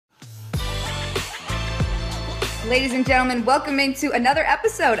Ladies and gentlemen, welcome into another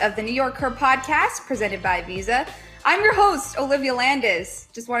episode of the YorkHER podcast presented by Visa. I'm your host, Olivia Landis.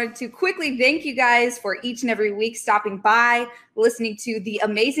 Just wanted to quickly thank you guys for each and every week stopping by, listening to the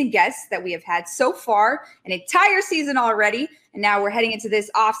amazing guests that we have had so far, an entire season already. And now we're heading into this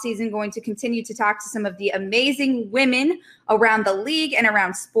off season, going to continue to talk to some of the amazing women around the league and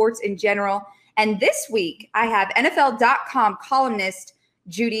around sports in general. And this week, I have NFL.com columnist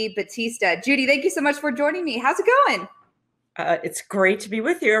Judy Battista. Judy, thank you so much for joining me. How's it going? It's great to be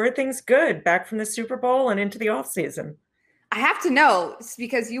with you. Everything's good. Back from the Super Bowl and into the off season. I have to know,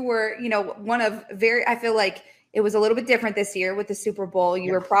 because you were, one of I feel like it was a little bit different this year with the Super Bowl.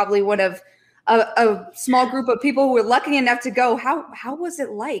 You were probably one of a small group of people who were lucky enough to go. How was it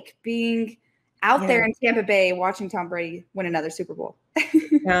like being out there in Tampa Bay watching Tom Brady win another Super Bowl?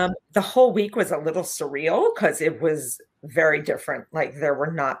 The whole week was a little surreal because it was very different. Like, there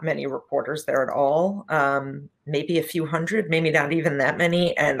were not many reporters there at all. Maybe a few hundred, maybe not even that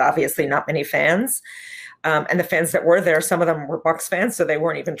many, and obviously not many fans. And the fans that were there, some of them were Bucs fans, so they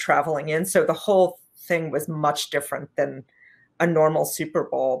weren't even traveling in. So the whole thing was much different than a normal Super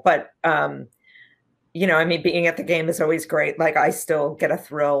Bowl. But being at the game is always great. Like, I still get a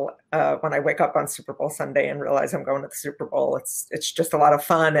thrill when I wake up on Super Bowl Sunday and realize I'm going to the Super Bowl. It's just a lot of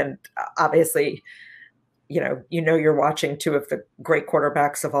fun. And obviously, you're watching two of the great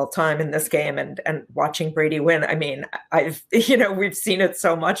quarterbacks of all time in this game, and watching Brady win. I mean, we've seen it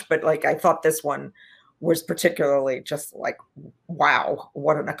so much, but like, I thought this one was particularly just like, wow,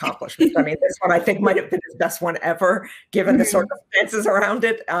 what an accomplishment. I mean, this one I think might have been his best one ever, given the circumstances around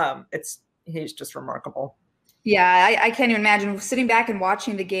it. He's just remarkable. Yeah, I can't even imagine sitting back and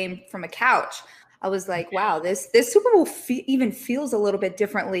watching the game from a couch. I was like, wow, this Super Bowl even feels a little bit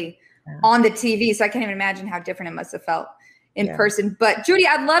differently on the TV. So I can't even imagine how different it must have felt in person. But Judy,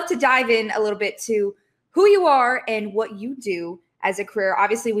 I'd love to dive in a little bit to who you are and what you do as a career.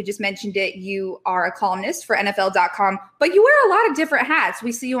 Obviously, we just mentioned it. You are a columnist for NFL.com, but you wear a lot of different hats.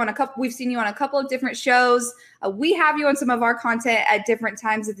 We've seen you on a couple of different shows. We have you on some of our content at different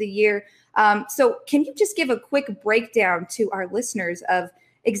times of the year. So can you just give a quick breakdown to our listeners of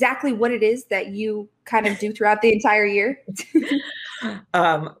exactly what it is that you kind of do throughout the entire year?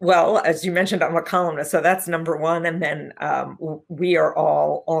 Well, as you mentioned, I'm a columnist, so that's number one. And then we are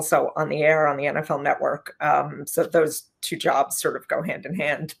all also on the air on the NFL Network. So those two jobs sort of go hand in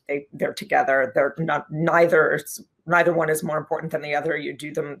hand. They're together. They're not neither one is more important than the other. You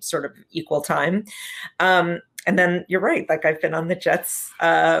do them sort of equal time. And then you're right. Like, I've been on the Jets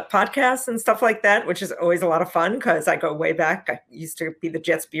podcast and stuff like that, which is always a lot of fun because I go way back. I used to be the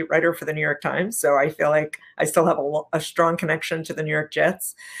Jets beat writer for the New York Times. So I feel like I still have a strong connection to the New York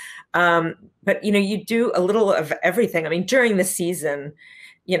Jets. But, you do a little of everything. I mean, during the season,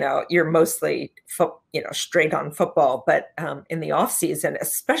 you're mostly, straight on football. But in the off season,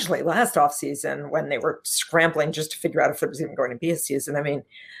 especially last off season, when they were scrambling just to figure out if there was even going to be a season, I mean,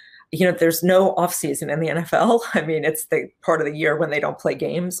 there's no off season in the NFL. I mean, it's the part of the year when they don't play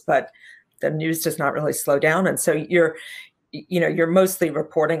games, but the news does not really slow down. And so you're mostly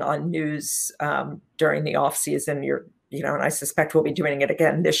reporting on news during the off season. And I suspect we'll be doing it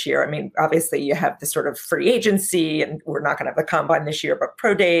again this year. I mean, obviously you have the sort of free agency, and we're not going to have the combine this year, but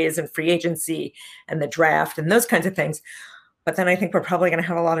pro days and free agency and the draft and those kinds of things. But then I think we're probably going to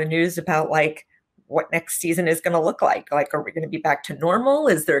have a lot of news about, like, what next season is going to look like. Like, are we going to be back to normal?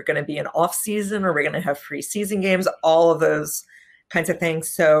 Is there going to be an off season? Are we going to have preseason games? All of those kinds of things.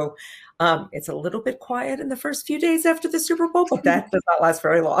 So it's a little bit quiet in the first few days after the Super Bowl, but that does not last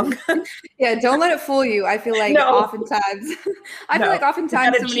very long. Yeah, don't let it fool you. I feel like oftentimes you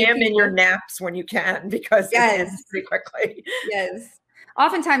gotta jam in your naps when you can, because it ends pretty quickly. Yes.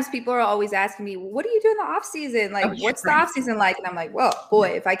 Oftentimes people are always asking me, what do you do in the off season? Like, what's the off season like? And I'm like, well, boy,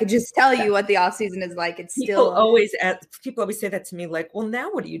 if I could just tell you what the off season is like, it's people still always say that to me, like, well, now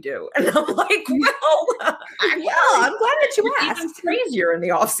what do you do? And I'm like, well, I'm glad that you asked. It's crazier in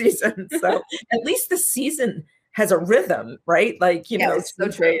the off season. So at least the season has a rhythm, right? Like,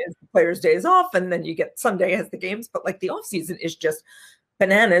 Tuesday is the players' days off, and then you get Sunday has the games, but like the off season is just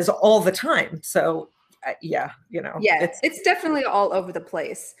bananas all the time. So it's definitely all over the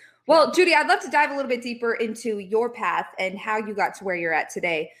place. Well, Judy, I'd love to dive a little bit deeper into your path and how you got to where you're at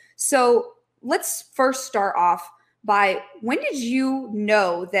today. So let's first start off by, when did you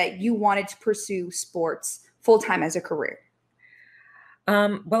know that you wanted to pursue sports full-time as a career?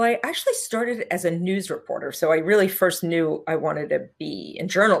 Well, I actually started as a news reporter. So I really first knew I wanted to be in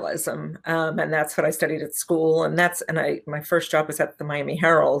journalism. And that's what I studied at school. And my first job was at the Miami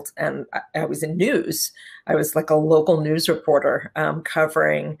Herald, and I was in news. I was like a local news reporter,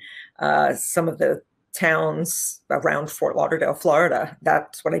 covering some of the towns around Fort Lauderdale, Florida.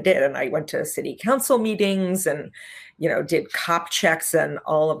 That's what I did. And I went to city council meetings and, did cop checks and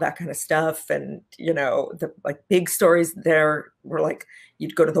all of that kind of stuff. And, the like big stories there were like,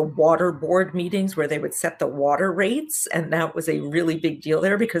 you'd go to the water board meetings where they would set the water rates. And that was a really big deal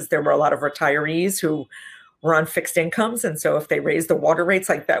there because there were a lot of retirees who were on fixed incomes. And so if they raised the water rates,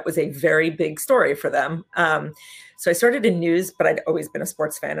 like that was a very big story for them. So I started in news, but I'd always been a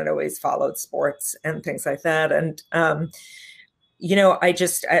sports fan and always followed sports and things like that. And, I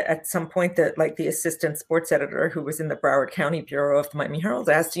just, at some point that like the assistant sports editor who was in the Broward County Bureau of the Miami Herald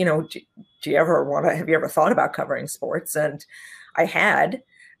asked, do you ever have you ever thought about covering sports? And I had.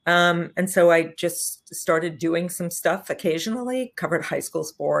 And so I just started doing some stuff occasionally, covered high school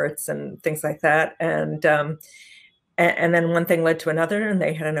sports and things like that. And then one thing led to another and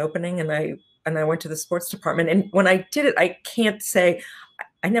they had an opening and I went to the sports department. And when I did it, I can't say,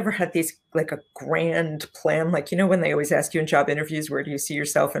 I never had these like a grand plan. Like, when they always ask you in job interviews, where do you see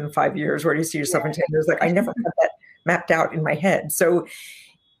yourself in 5 years? Where do you see yourself in 10 years? Like I never had that mapped out in my head. So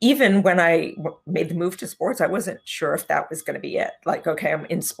even when I made the move to sports, I wasn't sure if that was going to be it. Like, okay, I'm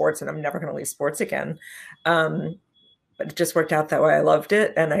in sports and I'm never going to leave sports again. But it just worked out that way. I loved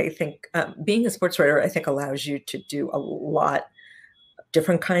it. And I think being a sports writer, I think allows you to do a lot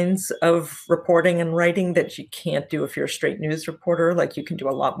different kinds of reporting and writing that you can't do if you're a straight news reporter. Like you can do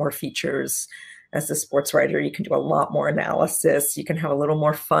a lot more features as a sports writer. You can do a lot more analysis. You can have a little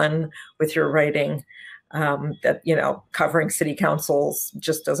more fun with your writing that, covering city councils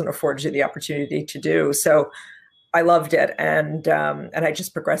just doesn't afford you the opportunity to do. So I loved it. And I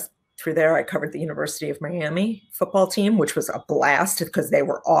just progressed through there. I covered the University of Miami football team, which was a blast because they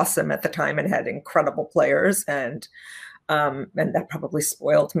were awesome at the time and had incredible players. And that probably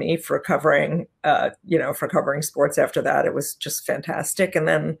spoiled me for covering sports after that. It was just fantastic. And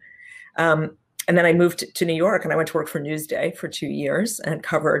then I moved to New York and I went to work for Newsday for 2 years and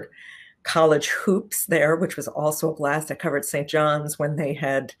covered college hoops there, which was also a blast. I covered St. John's when they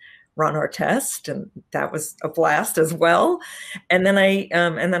had Ron Artest, and that was a blast as well. And then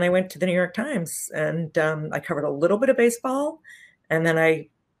I went to the New York Times and I covered a little bit of baseball, and then I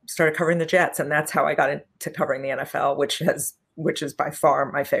started covering the Jets, and that's how I got into covering the NFL, which is by far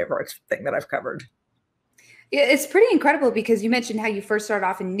my favorite thing that I've covered. Yeah, it's pretty incredible because you mentioned how you first started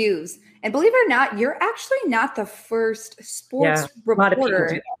off in news, and believe it or not, you're actually not the first sports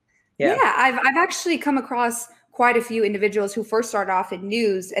reporter. Yeah, I've actually come across quite a few individuals who first started off in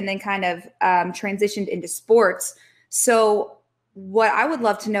news and then kind of transitioned into sports. So what I would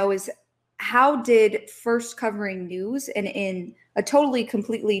love to know is, how did first covering news and in a totally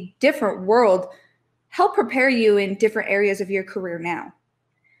completely different world help prepare you in different areas of your career now?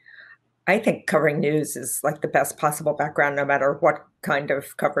 I think covering news is like the best possible background, no matter what kind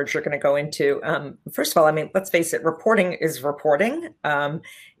of coverage you're going to go into. First of all, I mean, let's face it, reporting is reporting. And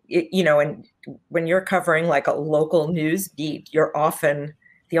when you're covering like a local news beat, you're often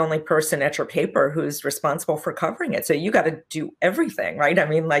the only person at your paper who's responsible for covering it. So you got to do everything, right? I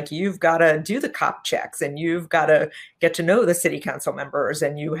mean, like you've got to do the cop checks and you've got to get to know the city council members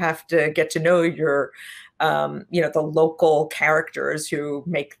and you have to get to know your, the local characters who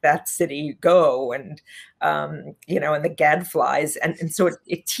make that city go and, and the gadflies. And so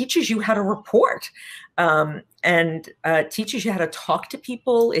it teaches you how to report and teaches you how to talk to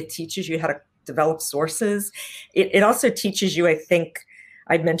people. It teaches you how to develop sources. It also teaches you, I think,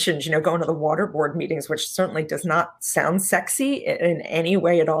 I mentioned, going to the water board meetings, which certainly does not sound sexy in any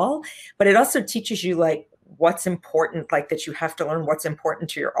way at all, but it also teaches you like what's important, like that you have to learn what's important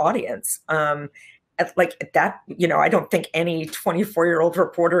to your audience. Like that, I don't think any 24-year-old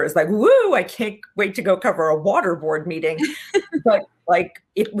reporter is like, woo, I can't wait to go cover a water board meeting. But like,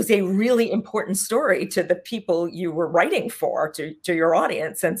 it was a really important story to the people you were writing for, to your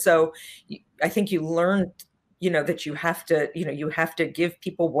audience. And so I think you learned that you have to give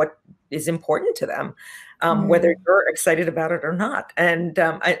people what is important to them, whether you're excited about it or not. And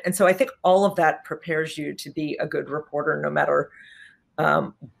so I think all of that prepares you to be a good reporter, no matter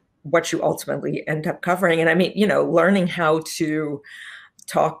what you ultimately end up covering. And I mean, learning how to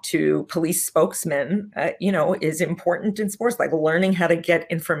talk to police spokesmen, is important in sports. Like learning how to get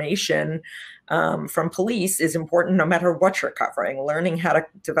information from police is important no matter what you're covering. Learning how to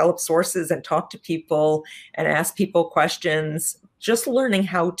develop sources and talk to people and ask people questions, just learning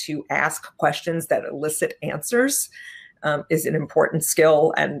how to ask questions that elicit answers is an important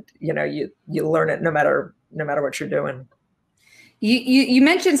skill. And, you learn it no matter what you're doing. You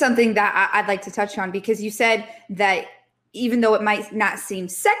mentioned something that I'd like to touch on, because you said that even though it might not seem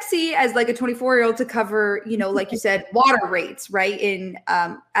sexy as like a 24-year-old to cover, you know, like you said, water rates, right? In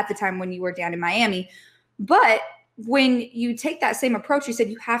at the time when you were down in Miami. But when you take that same approach, you said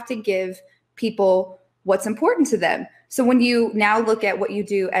you have to give people what's important to them. So when you now look at what you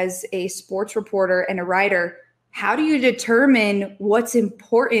do as a sports reporter and a writer, how do you determine what's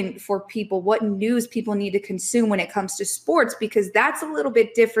important for people, what news people need to consume when it comes to sports? Because that's a little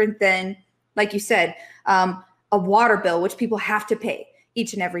bit different than, like you said, a water bill, which people have to pay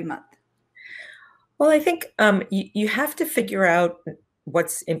each and every month. Well, I think you have to figure out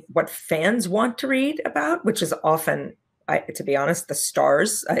what fans want to read about, which is often, to be honest, the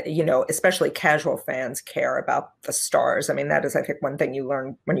stars. You know, especially casual fans care about the stars. I mean, that is, I think, one thing you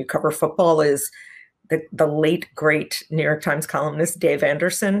learn when you cover football is the late, great New York Times columnist Dave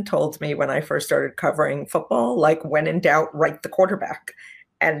Anderson told me when I first started covering football, like, when in doubt, write the quarterback.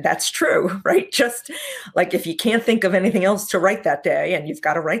 And that's true, right? Just like if you can't think of anything else to write that day and you've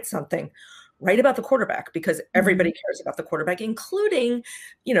got to write something, write about the quarterback, because everybody cares about the quarterback, including,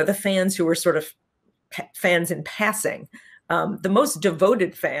 you know, the fans who are sort of fans in passing. The most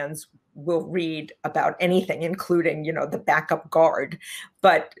devoted fans will read about anything, including, you know, the backup guard.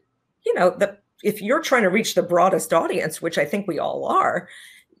 But, you know, if you're trying to reach the broadest audience, which I think we all are,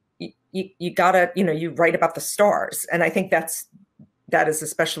 you gotta, you know, you write about the stars. And I think that is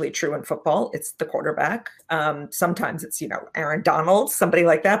especially true in football. It's the quarterback. Sometimes it's, you know, Aaron Donald, somebody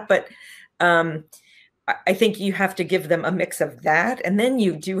like that. But I think you have to give them a mix of that. And then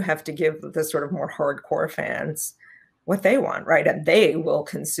you do have to give the sort of more hardcore fans what they want, right? And they will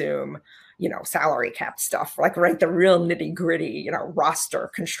consume, you know, salary cap stuff, like, right, the real nitty gritty, you know,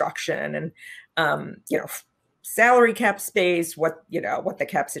 roster construction and, you know, salary cap space, what the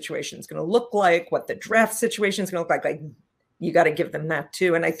cap situation is going to look like, what the draft situation is going to look like you got to give them that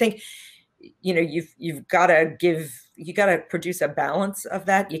too. And I think, you know, you got to produce a balance of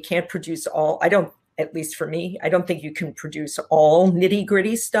that. You can't produce all, at least for me, I don't think you can produce all nitty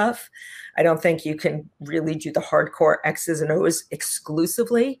gritty stuff. I don't think you can really do the hardcore X's and O's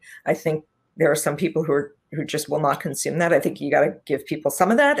exclusively. I think there are some people who just will not consume that. I think you got to give people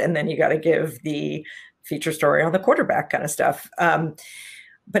some of that. And then you got to give the feature story on the quarterback kind of stuff.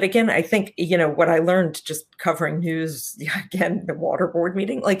 But again, I think, you know, what I learned just covering news, again, the water board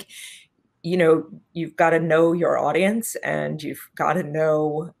meeting, like, you know, you've got to know your audience and you've got to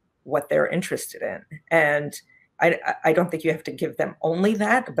know what they're interested in. And I don't think you have to give them only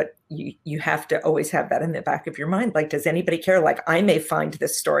that, but you have to always have that in the back of your mind. Like, does anybody care? Like, I may find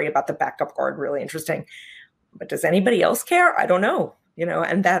this story about the backup guard really interesting, but does anybody else care? I don't know. You know,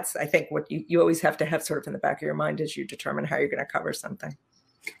 and that's, I think, what you always have to have sort of in the back of your mind as you determine how you're going to cover something.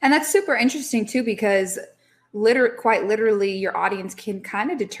 And that's super interesting too, because quite literally your audience can kind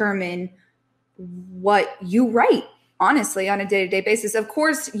of determine what you write, honestly, on a day-to-day basis. Of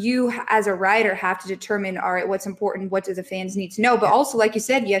course, you as a writer have to determine, all right, what's important, what do the fans need to know? But also, like you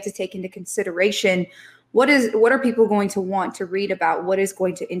said, you have to take into consideration what are people going to want to read about, what is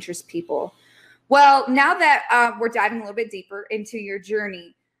going to interest people. Well, now that we're diving a little bit deeper into your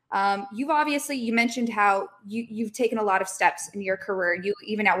journey, you mentioned how you've taken a lot of steps in your career. You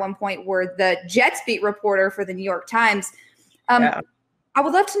even at one point were the Jets beat reporter for the New York Times. I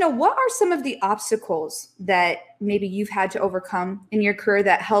would love to know, what are some of the obstacles that maybe you've had to overcome in your career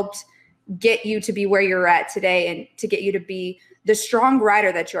that helped get you to be where you're at today and to get you to be the strong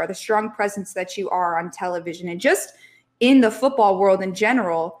writer that you are, the strong presence that you are on television and just in the football world in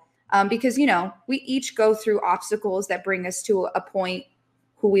general? Because, you know, we each go through obstacles that bring us to a point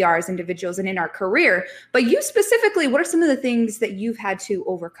who we are as individuals and in our career. But you specifically, what are some of the things that you've had to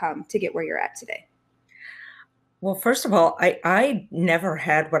overcome to get where you're at today? Well, first of all, I never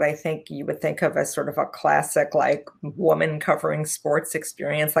had what I think you would think of as sort of a classic, like, woman covering sports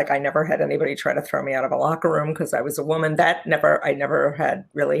experience. Like, I never had anybody try to throw me out of a locker room because I was a woman. I never had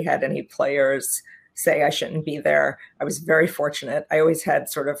really had any players say I shouldn't be there. I was very fortunate. I always had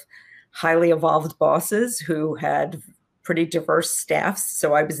sort of highly evolved bosses who had pretty diverse staffs.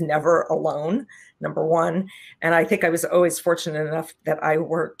 So I was never alone, number one. And I think I was always fortunate enough that I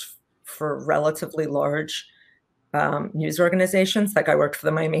worked for relatively large news organizations. Like, I worked for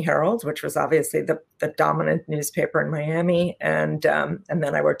the Miami Herald, which was obviously the dominant newspaper in Miami. And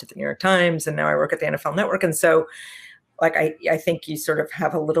then I worked at the New York Times, and now I work at the NFL Network. And so, like, I think you sort of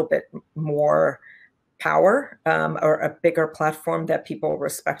have a little bit more power or a bigger platform that people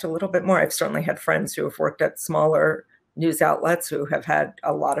respect a little bit more. I've certainly had friends who have worked at smaller news outlets who have had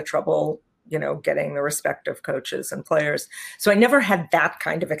a lot of trouble, you know, getting the respect of coaches and players. So I never had that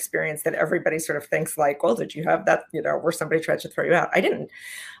kind of experience that everybody sort of thinks like, well, did you have that, you know, where somebody tried to throw you out? I didn't.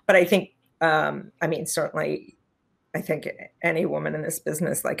 But I think, I mean, certainly I think any woman in this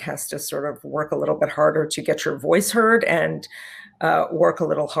business like has to sort of work a little bit harder to get your voice heard, and work a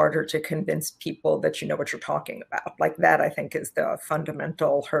little harder to convince people that you know what you're talking about. Like that, I think, is the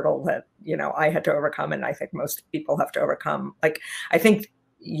fundamental hurdle that, you know, I had to overcome, and I think most people have to overcome. Like, I think,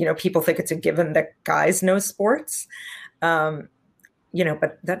 you know, people think it's a given that guys know sports, you know,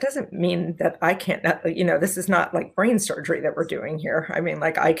 but that doesn't mean that I can't, you know, this is not like brain surgery that we're doing here. I mean,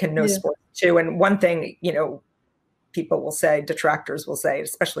 like, I can know sports too. And one thing, you know, people will say, detractors will say,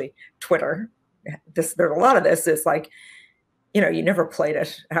 especially Twitter, there's a lot of this is like, you know, you never played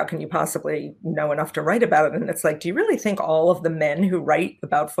it. How can you possibly know enough to write about it? And it's like, do you really think all of the men who write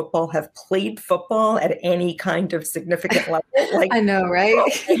about football have played football at any kind of significant level? Like, I know, right?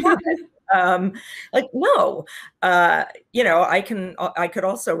 Like, no, you know, I could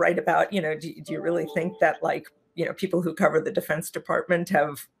also write about, you know, do you really think that, like, you know, people who cover the Defense Department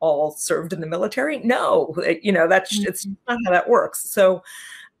have all served in the military? No, you know, it's not how that works. So,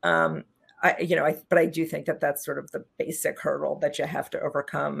 but I do think that that's sort of the basic hurdle that you have to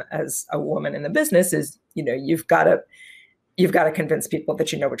overcome as a woman in the business is, you know, you've got to convince people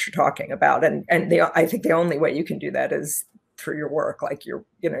that you know what you're talking about. And I think the only way you can do that is through your work. Like, your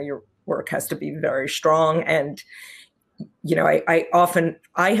work has to be very strong. And, you know, I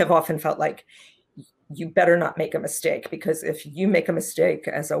have often felt like you better not make a mistake, because if you make a mistake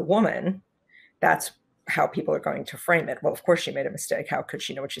as a woman, that's how people are going to frame it. Well, of course she made a mistake. How could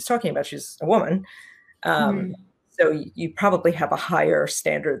she know what she's talking about? She's a woman. So you probably have a higher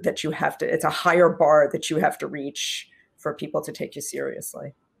standard that you have to, it's a higher bar that you have to reach for people to take you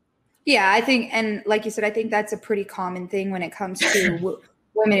seriously. Yeah, I think, and like you said, I think that's a pretty common thing when it comes to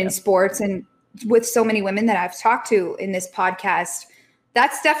women in sports. And with so many women that I've talked to in this podcast,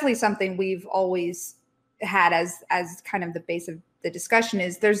 that's definitely something we've always had as kind of the base of the discussion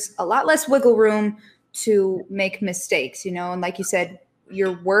is there's a lot less wiggle room to make mistakes, you know, and like you said,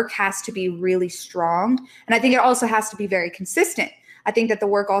 your work has to be really strong. And I think it also has to be very consistent. I think that the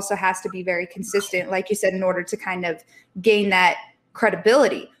work also has to be very consistent, like you said, in order to kind of gain that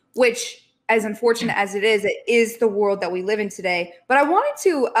credibility, which, as unfortunate as it is the world that we live in today. But I wanted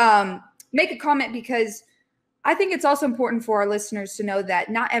to make a comment because I think it's also important for our listeners to know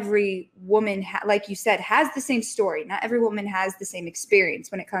that not every woman, like you said, has the same story. Not every woman has the same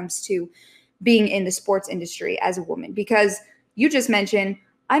experience when it comes to being in the sports industry as a woman, because you just mentioned,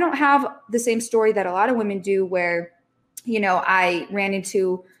 I don't have the same story that a lot of women do where, you know, I ran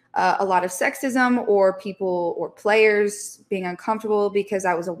into a lot of sexism or people or players being uncomfortable because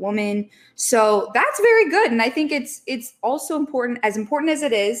I was a woman. So that's very good. And I think it's also important as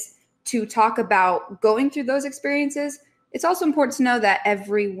it is to talk about going through those experiences. It's also important to know that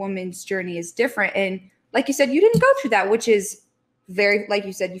every woman's journey is different. And like you said, you didn't go through that, which is very, like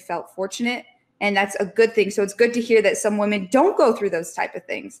you said, you felt fortunate, and that's a good thing. So it's good to hear that some women don't go through those type of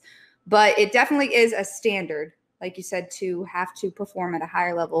things, but it definitely is a standard, like you said, to have to perform at a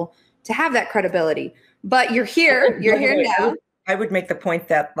higher level to have that credibility. But you're here now. I would make the point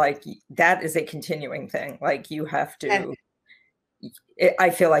that, like, that is a continuing thing. Like, you have to,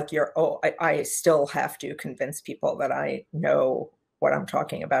 I feel like I still have to convince people that I know what I'm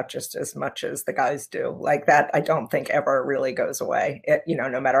talking about just as much as the guys do. Like, that, I don't think ever really goes away. You know,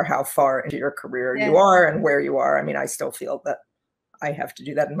 no matter how far into your career you are and where you are. I mean, I still feel that I have to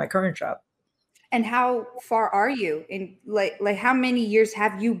do that in my current job. And how far are you in, like how many years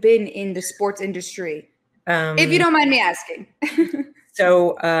have you been in the sports industry? If you don't mind me asking.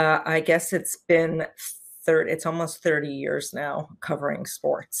 So I guess it's been it's almost 30 years now covering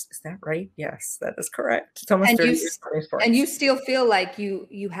sports. Is that right? Yes, that is correct. It's almost 30 years covering sports. And you still feel like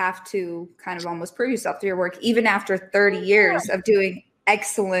you have to kind of almost prove yourself through your work, even after 30 years of doing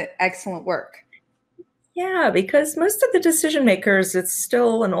excellent work. Yeah, because most of the decision makers, it's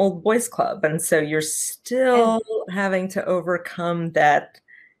still an old boys club. And so you're still having to overcome that,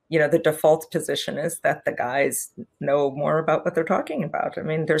 you know, the default position is that the guys know more about what they're talking about. I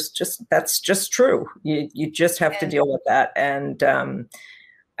mean, that's just true. You just have to deal with that. And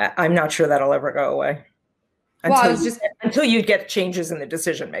I'm not sure that'll ever go away until you get changes in the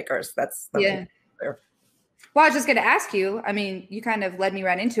decision makers. Well, I was just going to ask you, I mean, you kind of led me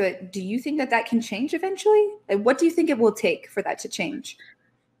right into it. Do you think that can change eventually? Like, what do you think it will take for that to change?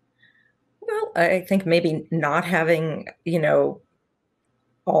 Well, I think maybe not having, you know,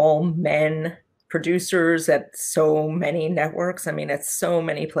 all men producers at so many networks. I mean, at so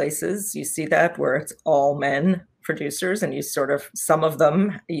many places, you see that where it's all men producers, and you sort of, some of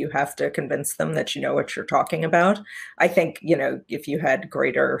them, you have to convince them that you know what you're talking about. I think, you know, if you had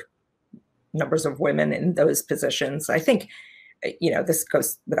greater numbers of women in those positions, I think this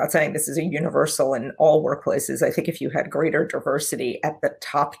goes without saying, this is a universal in all workplaces. I think if you had greater diversity at the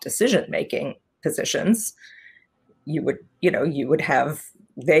top decision-making positions, you would have,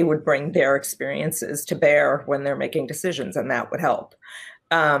 they would bring their experiences to bear when they're making decisions, and that would help.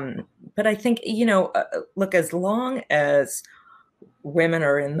 But I think, look, as long as women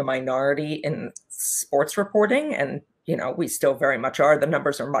are in the minority in sports reporting, and, we still very much are, the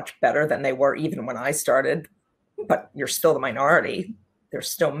numbers are much better than they were even when I started, but you're still the minority. There's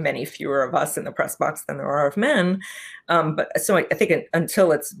still many fewer of us in the press box than there are of men. But so I think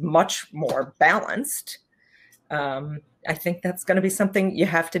until it's much more balanced, I think that's going to be something you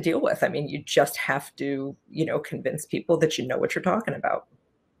have to deal with. I mean, you just have to, convince people that you know what you're talking about.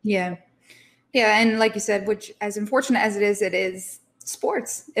 Yeah. Yeah. And like you said, which, as unfortunate as it is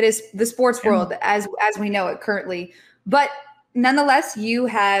sports. It is the sports world as we know it currently. But nonetheless, you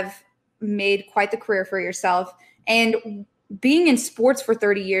have made quite the career for yourself. And being in sports for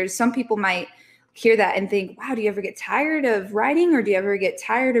 30 years, some people might hear that and think, wow, do you ever get tired of writing, or do you ever get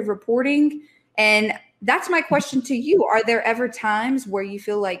tired of reporting? And that's my question to you. Are there ever times where you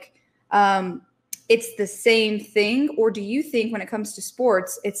feel like it's the same thing, or do you think when it comes to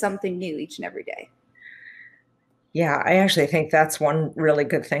sports, it's something new each and every day? Yeah, I actually think that's one really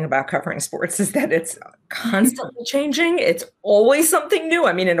good thing about covering sports, is that it's constantly changing. It's always something new.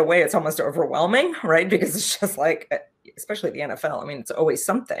 I mean, in a way, it's almost overwhelming, right? Because it's just like, especially the NFL, I mean, it's always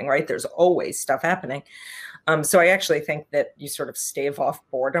something, right? There's always stuff happening. So I actually think that you sort of stave off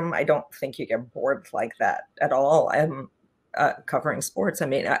boredom. I don't think you get bored like that at all. Covering sports. I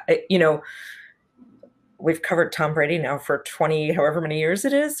mean, we've covered Tom Brady now for 20, however many years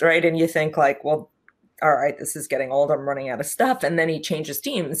it is, right? And you think like, well, all right, this is getting old, I'm running out of stuff. And then he changes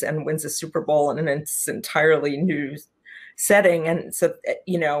teams and wins a Super Bowl in an entirely new setting. And so,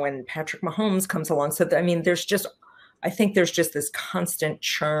 and Patrick Mahomes comes along. So, I mean, I think there's just this constant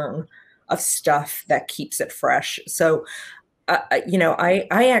churn of stuff that keeps it fresh. So,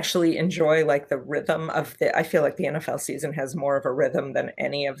 I actually enjoy like the rhythm of I feel like the NFL season has more of a rhythm than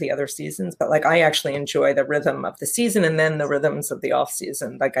any of the other seasons, but like, I actually enjoy the rhythm of the season and then the rhythms of the off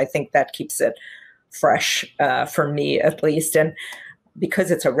season. Like, I think that keeps it fresh, for me at least. And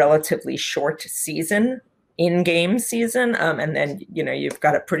because it's a relatively short season, in-game season, and then, you've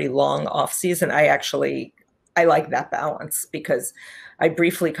got a pretty long off season, I like that balance, because I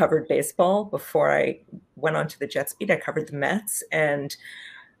briefly covered baseball before I went on to the Jets beat. I covered the Mets, and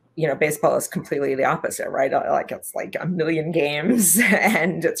baseball is completely the opposite, right? Like, it's like a million games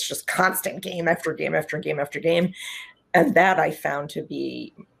and it's just constant game after game after game after game. And that I found to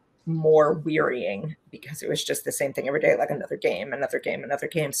be more wearying, because it was just the same thing every day, like another game, another game, another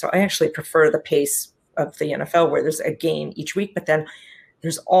game. So I actually prefer the pace of the NFL, where there's a game each week, but then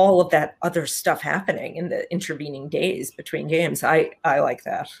there's all of that other stuff happening in the intervening days between games. I like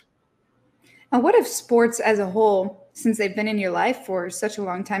that. And what if sports as a whole, since they've been in your life for such a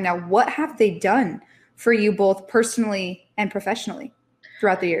long time now, what have they done for you both personally and professionally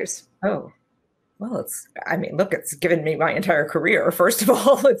throughout the years? Oh, well, it's given me my entire career. First of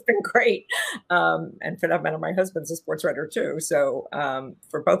all, it's been great. And for that matter, my husband's a sports writer too. So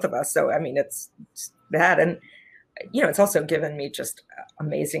for both of us. So, I mean, it's that. And, it's also given me just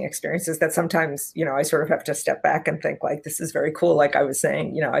amazing experiences that sometimes, I sort of have to step back and think like, this is very cool. Like I was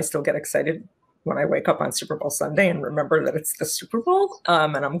saying, I still get excited when I wake up on Super Bowl Sunday and remember that it's the Super Bowl,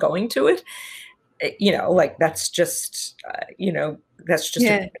 and I'm going to it. Like that's just, an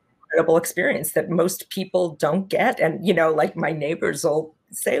incredible experience that most people don't get. And, like my neighbors will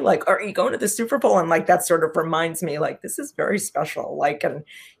say like, are you going to the Super Bowl? And like, that sort of reminds me like, this is very special. Like, and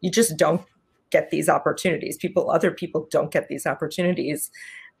you just don't get these opportunities. Other people don't get these opportunities.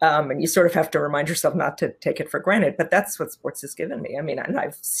 And you sort of have to remind yourself not to take it for granted, but that's what sports has given me. I mean, and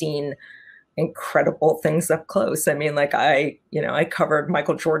I've seen incredible things up close. I mean, like I covered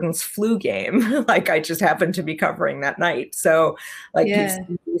Michael Jordan's flu game. Like I just happened to be covering that night. So like you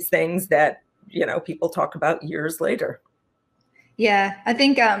see these things that, people talk about years later. Yeah. I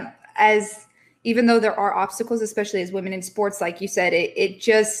think, even though there are obstacles, especially as women in sports, like you said,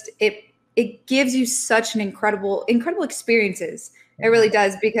 it gives you such an incredible experiences. It really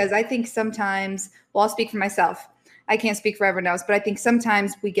does, because I think sometimes, well, I'll speak for myself. I can't speak for everyone else, but I think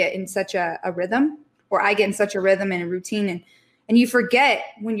sometimes we get in such a rhythm, or I get in such a rhythm and a routine, and you forget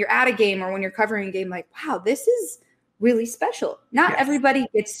when you're at a game or when you're covering a game, like, wow, this is really special. Not everybody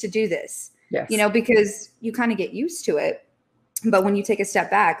gets to do this, because you kind of get used to it. But when you take a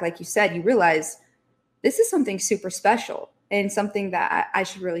step back, like you said, you realize this is something super special and something that I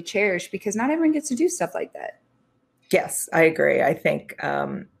should really cherish, because not everyone gets to do stuff like that. Yes, I agree. I think,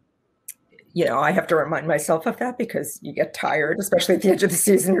 I have to remind myself of that because you get tired, especially at the end of the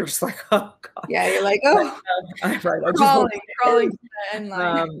season. You're just like, oh God. Yeah, you're like, oh, right. crawling to the end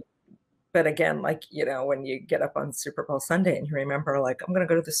line. But again, like, when you get up on Super Bowl Sunday and you remember, like, I'm going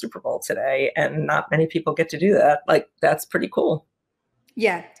to go to the Super Bowl today, and not many people get to do that. Like, that's pretty cool.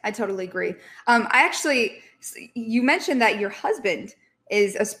 Yeah, I totally agree. You mentioned that your husband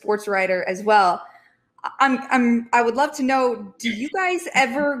is a sports writer as well. I would love to know, do you guys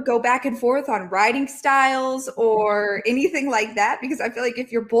ever go back and forth on writing styles or anything like that? Because I feel like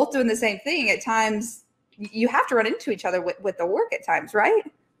if you're both doing the same thing, at times you have to run into each other with the work at times, right?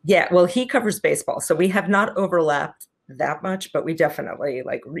 Yeah, well, he covers baseball, so we have not overlapped that much, but we definitely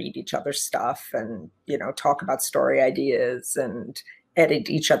like read each other's stuff and, talk about story ideas and edit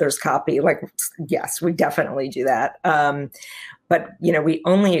each other's copy. Like, yes, we definitely do that. But, we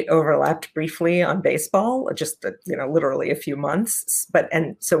only overlapped briefly on baseball, just, literally a few months.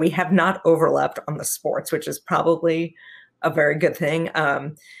 And so we have not overlapped on the sports, which is probably a very good thing.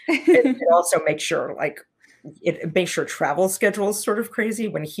 It also makes sure, it makes sure travel schedule is sort of crazy.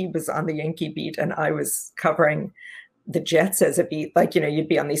 When he was on the Yankee beat and I was covering the Jets as a beat, you'd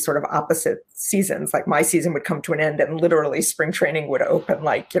be on these sort of opposite seasons. Like my season would come to an end and literally spring training would open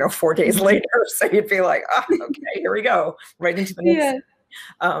 4 days later. So you'd be like, oh, okay, here we go, right into the next.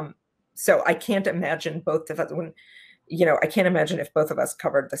 Yeah. So I can't imagine both of us I can't imagine if both of us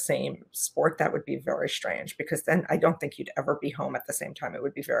covered the same sport. That would be very strange, because then I don't think you'd ever be home at the same time. It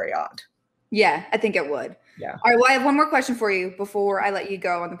would be very odd. Yeah, I think it would. Yeah. All right. Well, I have one more question for you before I let you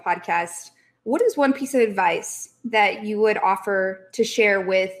go on the podcast. What is one piece of advice that you would offer to share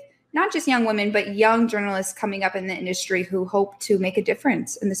with not just young women, but young journalists coming up in the industry who hope to make a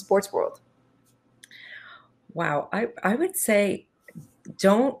difference in the sports world? Wow. I would say,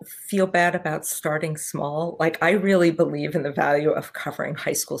 don't feel bad about starting small. Like, I really believe in the value of covering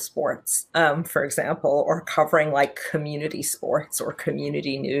high school sports, for example, or covering community sports or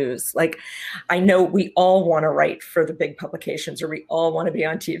community news. Like, I know we all want to write for the big publications, or we all want to be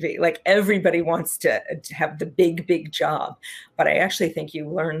on TV. Like, everybody wants to have the big job. But I actually think you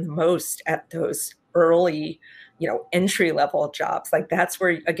learn the most at those early entry-level jobs. Like, that's where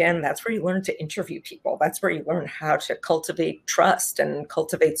you learn to interview people. That's where you learn how to cultivate trust and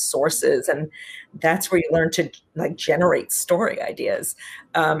cultivate sources. And that's where you learn to generate story ideas.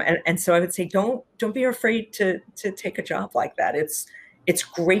 And so I would say, don't be afraid to take a job like that. It's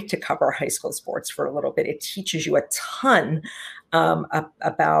great to cover high school sports for a little bit. It teaches you a ton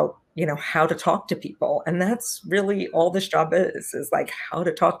about how to talk to people. And that's really all this job is how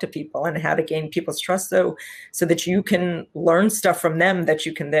to talk to people and how to gain people's trust so that you can learn stuff from them that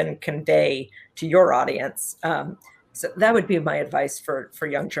you can then convey to your audience. So that would be my advice for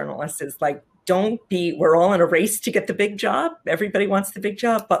young journalists is we're all in a race to get the big job. Everybody wants the big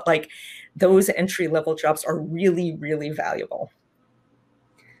job, but those entry-level jobs are really, really valuable.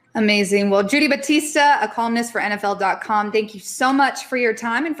 Amazing. Well, Judy Battista, a columnist for NFL.com, thank you so much for your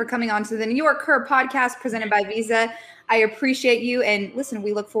time and for coming on to the YorkHER podcast presented by Visa. I appreciate you. And listen,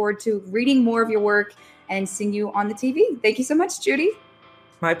 we look forward to reading more of your work and seeing you on the TV. Thank you so much, Judy.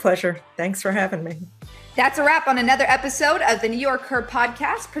 My pleasure. Thanks for having me. That's a wrap on another episode of the YorkHER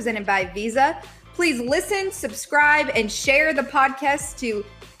podcast presented by Visa. Please listen, subscribe, and share the podcast to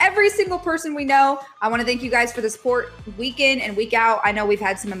every single person we know. I want to thank you guys for the support week in and week out. I know we've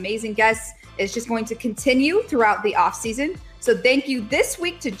had some amazing guests. It's just going to continue throughout the off season. So thank you this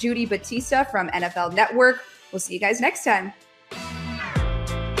week to Judy Battista from NFL Network. We'll see you guys next time.